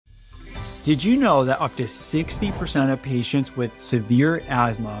Did you know that up to 60% of patients with severe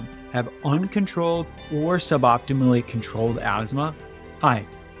asthma have uncontrolled or suboptimally controlled asthma? Hi,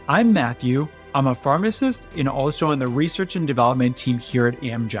 I'm Matthew. I'm a pharmacist and also on the research and development team here at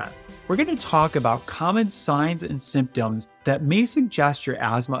Amgen. We're going to talk about common signs and symptoms that may suggest your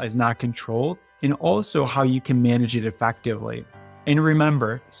asthma is not controlled and also how you can manage it effectively. And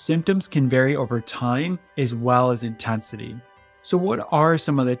remember, symptoms can vary over time as well as intensity. So what are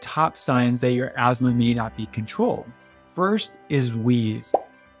some of the top signs that your asthma may not be controlled? First is wheeze.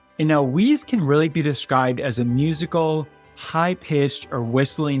 And now wheeze can really be described as a musical, high-pitched or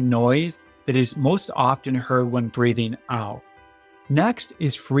whistling noise that is most often heard when breathing out. Next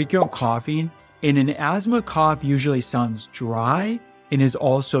is frequent coughing, and an asthma cough usually sounds dry and is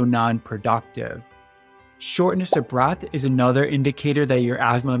also non-productive. Shortness of breath is another indicator that your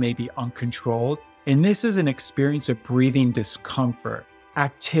asthma may be uncontrolled, and this is an experience of breathing discomfort.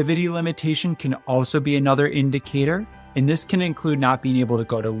 Activity limitation can also be another indicator, and this can include not being able to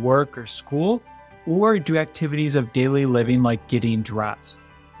go to work or school, or do activities of daily living like getting dressed.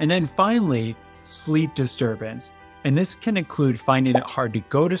 And then finally, sleep disturbance. And this can include finding it hard to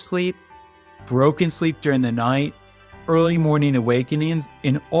go to sleep, broken sleep during the night, early morning awakenings,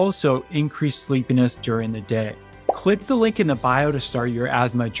 and also increased sleepiness during the day. Click the link in the bio to start your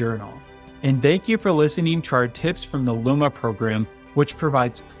asthma journal. And thank you for listening to our tips from the LUMA program, which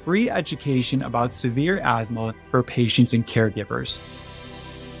provides free education about severe asthma for patients and caregivers.